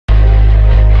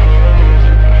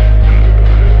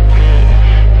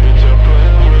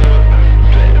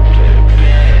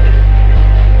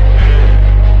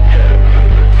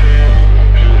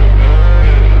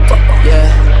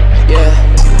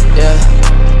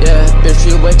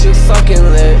way too fucking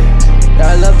lit.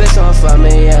 That little bitch on fuck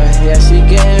me, yeah, she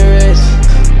getting rich.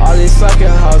 All these fucking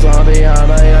hoes wanna be on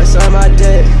my ass on my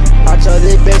dick. I told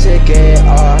these bitches to get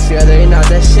off, yeah, they not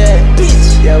that shit.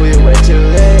 Bitch, yeah, we way too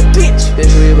lit. Bitch,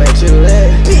 we way too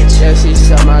lit. Bitch, yeah, she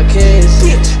suck my kids.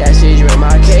 Bitch, yeah, she drink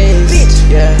my case.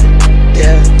 Bitch, yeah,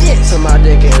 put my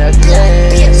dick in a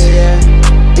glass.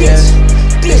 Yeah,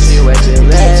 bitch, we way too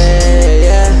lit.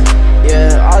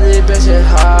 Yeah, all these bitches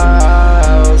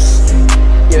hoes.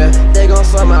 Yeah, they gon'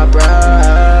 fuck my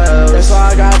bros. That's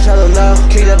why I gotta tell them no.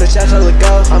 Kick that bitch out, tell her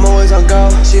go. I'm always on go.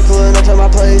 She pulling up to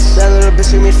my place. That little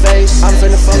bitch give me face. I'm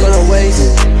finna fuck on her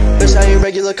waist. Bitch, I ain't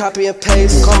regular, copy and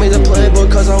paste. Call me the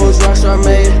playboy, cause I was rockstar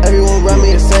made. Everyone run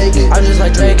me to fake. I'm just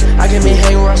like Drake, I can be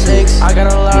hanging around snakes. I got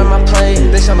a lot on my plate,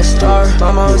 bitch, I'm a star.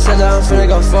 My mama said that I'm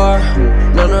finna go far.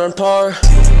 No, I'm poor.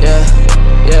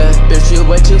 Yeah, bitch, you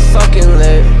way too fucking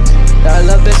lit. That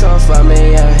little bitch on fuck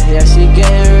me, yeah, she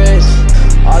getting rich.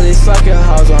 All these fucking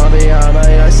hoes wanna be on my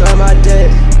ass on my dick.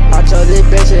 I told these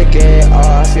bitches to get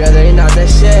off, yeah, they not that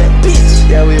shit. Bitch,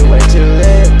 yeah, we way too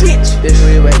lit. Bitch,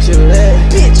 we way too lit.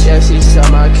 Bitch, yeah, she suck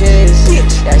my kids.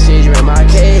 Bitch, yeah, she drink my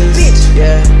case. Bitch,